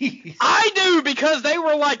movies? I do, because they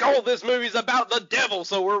were like, oh, this movie's about the devil,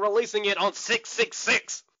 so we're releasing it on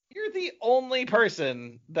 666. You're the only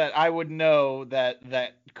person that I would know that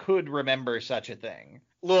could remember such a thing.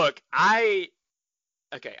 Look, I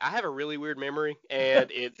have a really weird memory,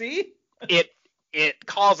 and See? it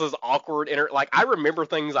causes awkward like, I remember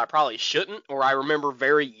things I probably shouldn't, or I remember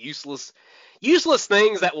very useless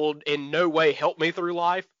things that will in no way help me through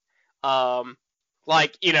life.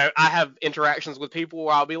 Like, I have interactions with people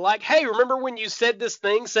where I'll be like, hey, remember when you said this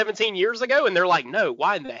thing 17 years ago? And they're like, no,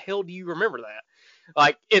 why in the hell do you remember that?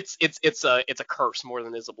 Like, it's a curse more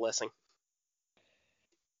than it is a blessing.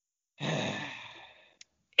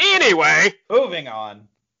 Anyway, moving on.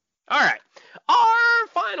 All right. Our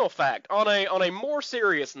final fact, on a more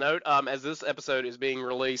serious note, as this episode is being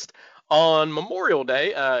released on Memorial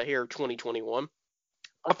Day, here 2021.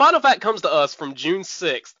 Our final fact comes to us from June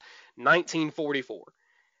 6th, 1944.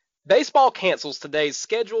 Baseball cancels today's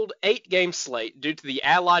scheduled 8-game slate due to the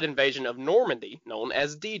Allied invasion of Normandy, known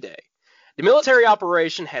as D-Day. The military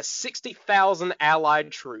operation has 60,000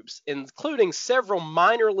 Allied troops, including several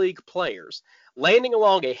minor league players, landing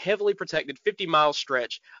along a heavily protected 50-mile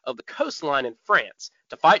stretch of the coastline in France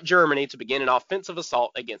to fight Germany to begin an offensive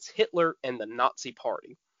assault against Hitler and the Nazi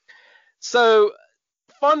Party. So,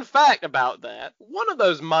 fun fact about that, one of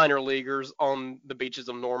those minor leaguers on the beaches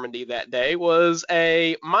of Normandy that day was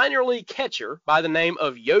a minor league catcher by the name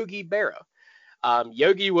of Yogi Berra.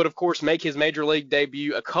 Yogi would, of course, make his major league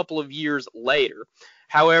debut a couple of years later.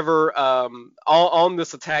 However, on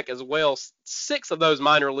this attack as well, 6 of those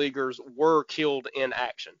minor leaguers were killed in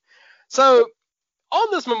action. So, on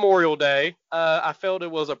this Memorial Day, I felt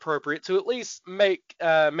it was appropriate to at least make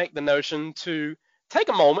the notion to take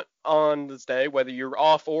a moment on this day, whether you're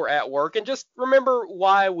off or at work, and just remember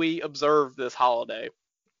why we observe this holiday.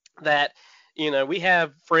 That, we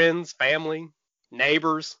have friends, family,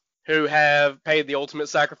 neighbors who have paid the ultimate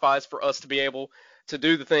sacrifice for us to be able to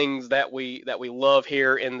do the things that we love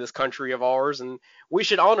here in this country of ours, and we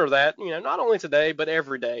should honor that, not only today but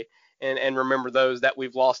every day, and remember those that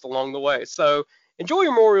we've lost along the way. So enjoy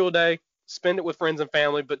your Memorial Day, spend it with friends and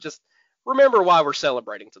family, but just remember why we're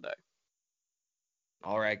celebrating today.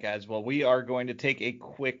 All right, guys. Well, we are going to take a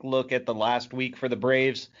quick look at the last week for the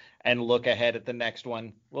Braves and look ahead at the next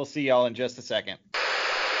one. We'll see y'all in just a second.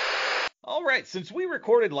 All right, since we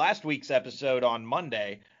recorded last week's episode on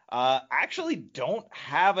Monday, actually don't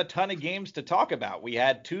have a ton of games to talk about. We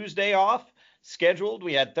had Tuesday off scheduled.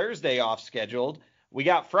 We had Thursday off scheduled. We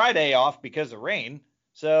got Friday off because of rain.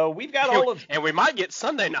 So we've got all of... And we might get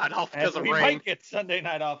Sunday night off because of rain. We might get Sunday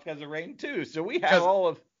night off because of rain, too. So we have all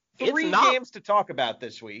of 3 games to talk about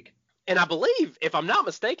this week. And I believe, if I'm not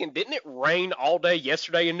mistaken, didn't it rain all day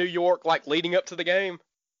yesterday in New York, like leading up to the game?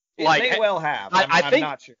 It may well have. I'm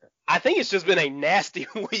not sure. I think it's just been a nasty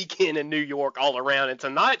weekend in New York all around, and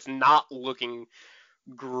tonight's not looking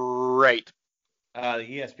great. The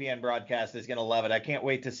ESPN broadcast is going to love it. I can't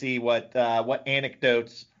wait to see what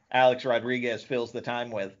anecdotes Alex Rodriguez fills the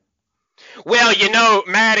time with. Well,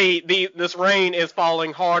 Maddie, this rain is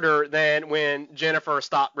falling harder than when Jennifer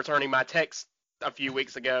stopped returning my text a few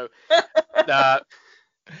weeks ago.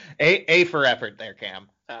 A for effort there, Cam.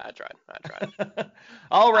 I tried.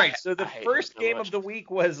 All right, so the first game of the week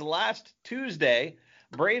was last Tuesday.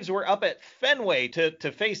 Braves were up at Fenway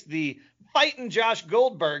to face the fighting Josh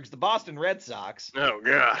Goldbergs, the Boston Red Sox. Oh,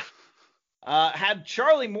 God. Had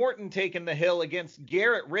Charlie Morton taken the hill against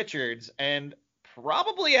Garrett Richards, and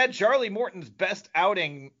probably had Charlie Morton's best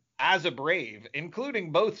outing as a Brave,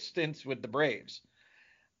 including both stints with the Braves.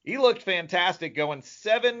 He looked fantastic, going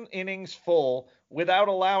 7 innings full without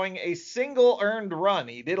allowing a single earned run.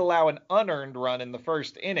 He did allow an unearned run in the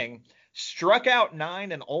first inning, struck out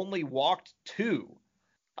 9 and only walked 2.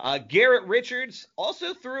 Garrett Richards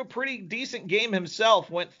also threw a pretty decent game himself,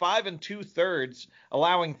 went 5 2/3,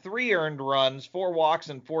 allowing 3 earned runs, 4 walks,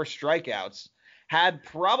 and 4 strikeouts. Had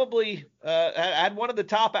probably had one of the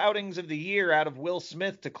top outings of the year out of Will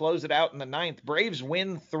Smith to close it out in the 9th. Braves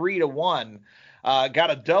win 3-1.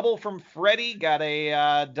 Got a double from Freddie, got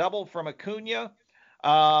a double from Acuna,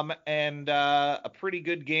 and a pretty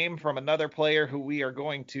good game from another player who we are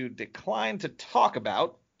going to decline to talk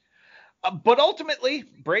about. But ultimately,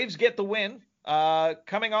 Braves get the win,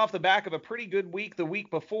 coming off the back of a pretty good week the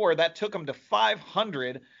week before. That took them to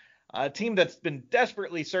 500. A team that's been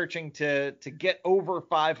desperately searching to get over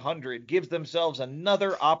 500 gives themselves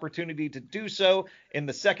another opportunity to do so in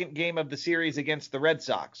the second game of the series against the Red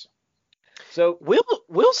Sox. So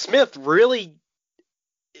Will Smith really,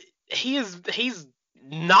 he's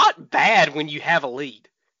not bad when you have a lead.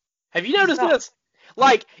 Have you noticed this?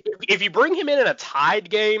 Like, if you bring him in a tied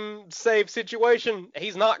game save situation,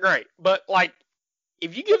 he's not great. But like,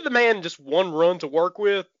 if you give the man just one run to work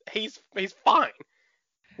with, he's fine.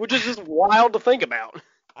 Which is just wild to think about.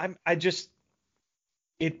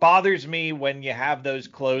 It bothers me when you have those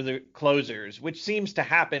closers, which seems to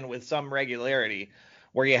happen with some regularity,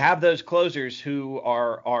 where you have those closers who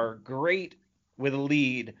are great with a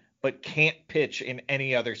lead, but can't pitch in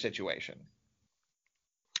any other situation.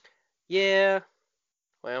 Yeah.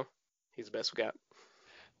 Well, he's the best we got.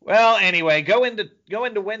 Well, anyway, go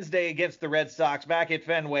into Wednesday against the Red Sox back at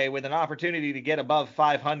Fenway with an opportunity to get above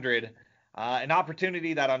 500. An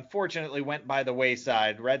opportunity that unfortunately went by the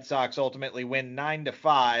wayside. Red Sox ultimately win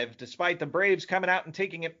 9-5, despite the Braves coming out and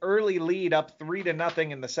taking an early lead up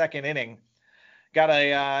 3-0 in the second inning. Got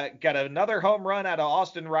another home run out of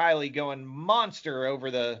Austin Riley going monster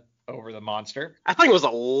over the monster. I think it was a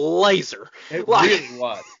laser. It really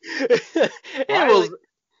was.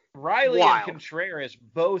 Riley and Contreras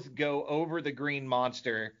both go over the green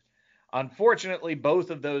monster. Unfortunately, both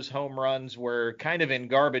of those home runs were kind of in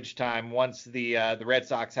garbage time once the Red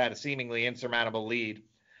Sox had a seemingly insurmountable lead.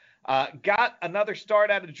 Got another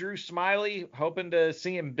start out of Drew Smyly, hoping to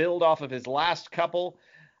see him build off of his last couple.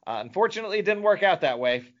 Unfortunately, it didn't work out that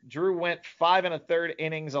way. Drew went 5 1/3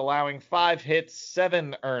 innings, allowing 5 hits,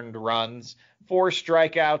 7 earned runs, 4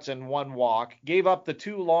 strikeouts, and 1 walk. Gave up the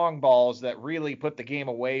 2 long balls that really put the game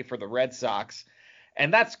away for the Red Sox.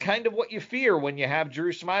 And that's kind of what you fear when you have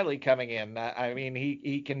Drew Smyly coming in. I mean,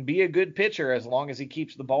 he can be a good pitcher as long as he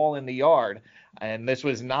keeps the ball in the yard. And this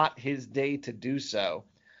was not his day to do so.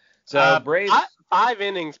 So Braves 5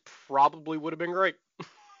 innings probably would have been great.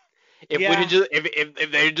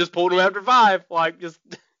 If they had just pulled him after 5, like just.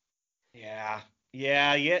 Yeah.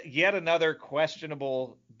 Yet another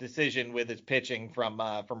questionable decision with his pitching from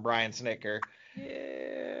Brian Snitker.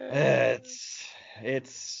 Yeah.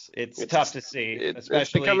 It's tough to see, especially.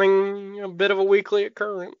 It's becoming a bit of a weekly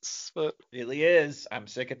occurrence, but it really is. I'm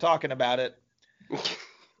sick of talking about it.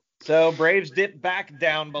 So Braves dip back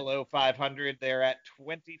down below 500. They're at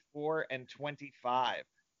 24-25.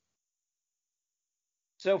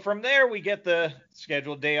 So from there, we get the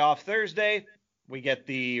scheduled day off Thursday. We get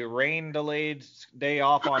the rain-delayed day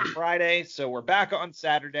off on Friday. So we're back on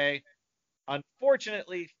Saturday.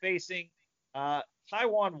 Unfortunately, facing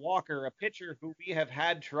Taijuan Walker, a pitcher who we have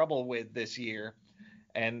had trouble with this year.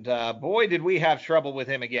 And boy, did we have trouble with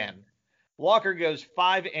him again. Walker goes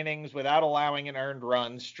 5 innings without allowing an earned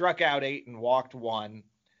run, struck out 8 and walked 1.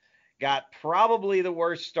 Got probably the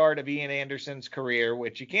worst start of Ian Anderson's career,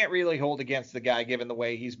 which you can't really hold against the guy given the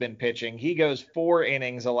way he's been pitching. He goes 4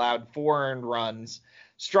 innings, allowed 4 earned runs,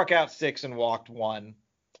 struck out 6 and walked 1.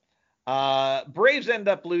 Braves end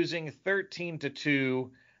up losing 13-2.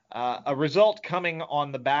 A result coming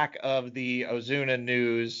on the back of the Ozuna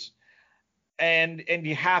news, and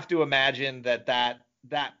you have to imagine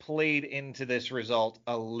that played into this result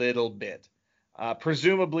a little bit.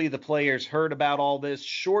 Presumably the players heard about all this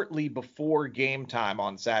shortly before game time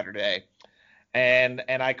on Saturday, and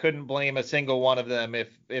I couldn't blame a single one of them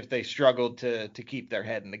if they struggled to keep their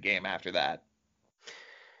head in the game after that.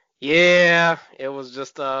 Yeah, it was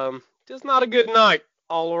just not a good night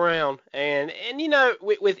all around. And you know,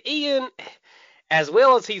 with Ian, as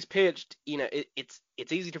well as he's pitched, you know, it's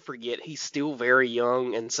easy to forget he's still very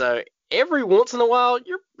young, and so every once in a while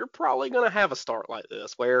you're probably gonna have a start like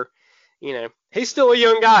this where, you know, he's still a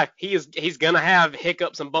young guy. He's gonna have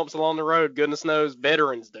hiccups and bumps along the road. Goodness knows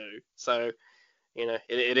veterans do. So, you know,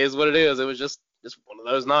 it is what it is. It was just one of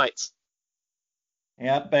those nights.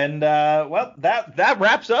 Yep, and well, that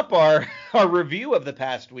wraps up our review of the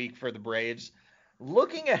past week for the Braves.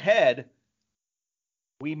 Looking ahead,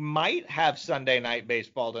 we might have Sunday night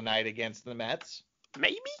baseball tonight against the Mets.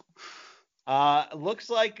 Maybe.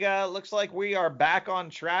 Looks like we are back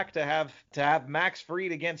on track to have Max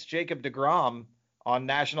Fried against Jacob deGrom on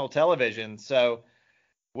national television. So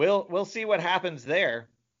we'll see what happens there.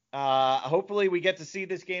 Hopefully we get to see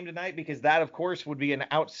this game tonight because that, of course, would be an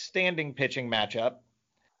outstanding pitching matchup.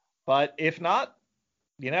 But if not,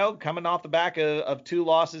 you know, coming off the back of 2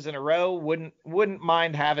 losses in a row, wouldn't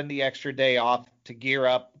mind having the extra day off to gear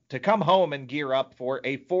up, to come home and gear up for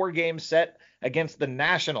a 4-game set against the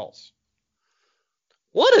Nationals.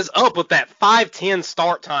 What is up with that 5:10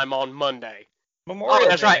 start time on Monday? Memorial Day,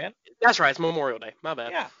 that's right. Man. That's right. It's Memorial Day. My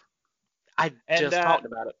bad. Yeah. I And just talked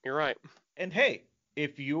about it. You're right. and hey,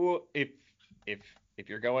 if you're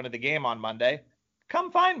going to the game on Monday,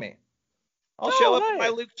 come find me. I'll show up in my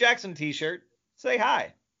hey. Luke Jackson t-shirt. Say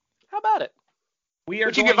hi. How about it? We are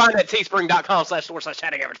Which you going can find to, at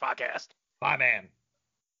teespring.com/store/chattingaverage podcast. my man.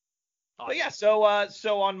 Awesome. But yeah,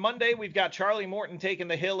 so on Monday we've got Charlie Morton taking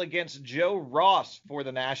the hill against Joe Ross for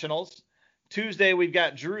the Nationals. Tuesday we've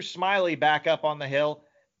got Drew Smiley back up on the hill,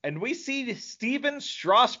 and we see Steven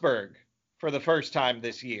Strasburg for the first time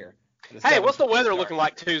this year. Hey, what's the weather looking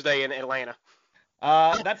like Tuesday in Atlanta?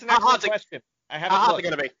 That's an How excellent hot's it- question. I How haven't hot's it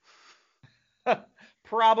looked. going to be?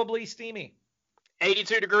 Probably steamy.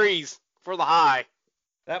 82 degrees for the high.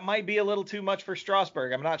 That might be a little too much for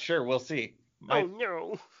Strasburg. I'm not sure. We'll see. Might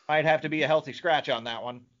no. have to be a healthy scratch on that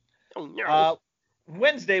one. Oh, no.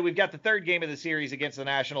 Wednesday, we've got the third game of the series against the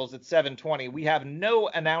Nationals at 7:20. We have no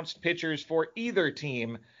announced pitchers for either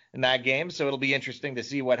team in that game, so it'll be interesting to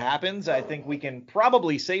see what happens. I think we can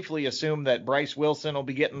probably safely assume that Bryce Wilson will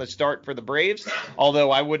be getting the start for the Braves,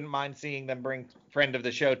 although I wouldn't mind seeing them bring friend of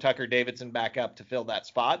the show Tucker Davidson back up to fill that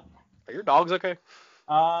spot. Are your dogs okay?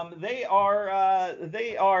 They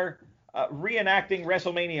are reenacting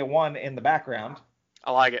WrestleMania 1 in the background.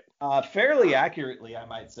 I like it. Fairly accurately, I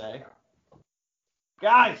might say.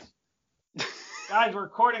 Guys, we're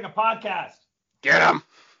recording a podcast. Get him.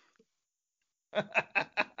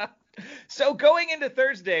 So going into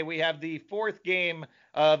Thursday, we have the fourth game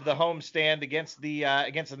of the homestand against the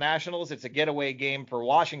Nationals. It's a getaway game for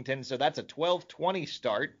Washington, so that's a 12:20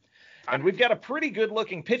 start. And we've got a pretty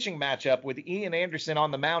good-looking pitching matchup with Ian Anderson on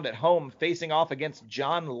the mound at home facing off against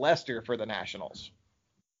John Lester for the Nationals.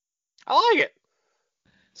 I like it.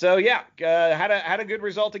 So yeah, had a good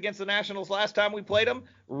result against the Nationals last time we played them.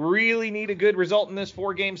 Really need a good result in this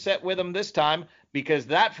 4-game set with them this time, because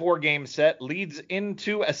that 4-game set leads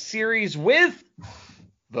into a series with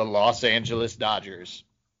the Los Angeles Dodgers.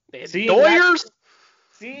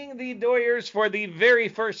 Seeing the Doyers for the very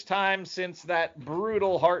first time since that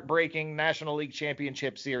brutal, heartbreaking National League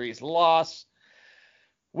Championship Series loss.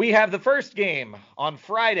 We have the first game on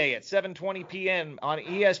Friday at 7:20 p.m. on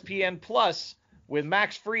ESPN Plus with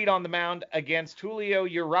Max Fried on the mound against Julio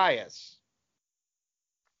Urias.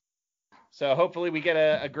 So hopefully we get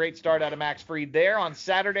a great start out of Max Fried there. On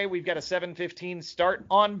Saturday, we've got a 7:15 start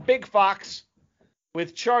on Big Fox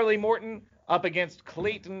with Charlie Morton up against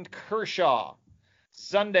Clayton Kershaw.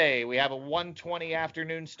 Sunday, we have a 1:20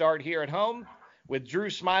 afternoon start here at home with Drew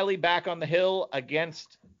Smiley back on the hill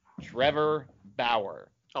against Trevor Bauer.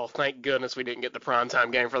 Oh, thank goodness we didn't get the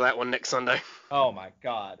primetime game for that one next Sunday. Oh, my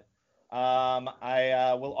God.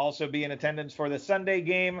 I will also be in attendance for the Sunday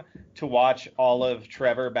game to watch all of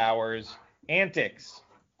Trevor Bauer's antics,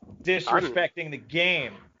 disrespecting the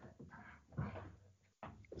game.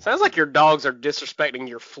 Sounds like your dogs are disrespecting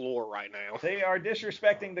your floor right now. They are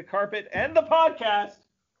disrespecting the carpet and the podcast.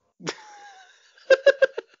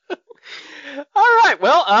 All right.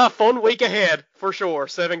 Well, fun week ahead for sure.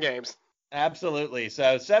 7 games. Absolutely.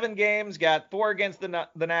 So 7 games, got 4 against the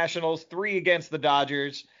Nationals, 3 against the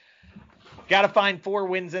Dodgers. Got to find 4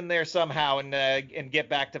 wins in there somehow and get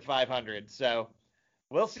back to 500. So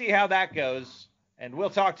we'll see how that goes. And we'll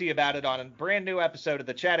talk to you about it on a brand new episode of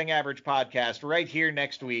the Chatting Average podcast right here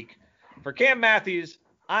next week. For Cam Matthews,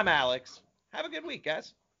 I'm Alex. Have a good week,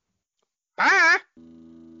 guys. Bye.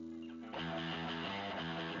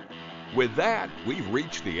 With that, we've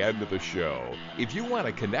reached the end of the show. If you want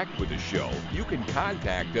to connect with the show, you can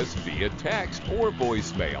contact us via text or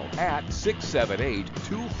voicemail at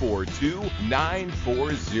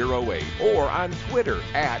 678-242-9408 or on Twitter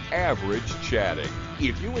at AverageChatting.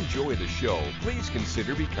 If you enjoy the show, please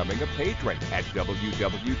consider becoming a patron at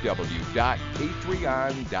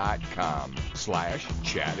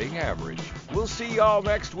www.patreon.com/chattingaverage. We'll see y'all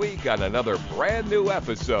next week on another brand new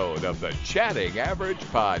episode of the Chatting Average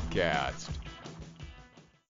Podcast.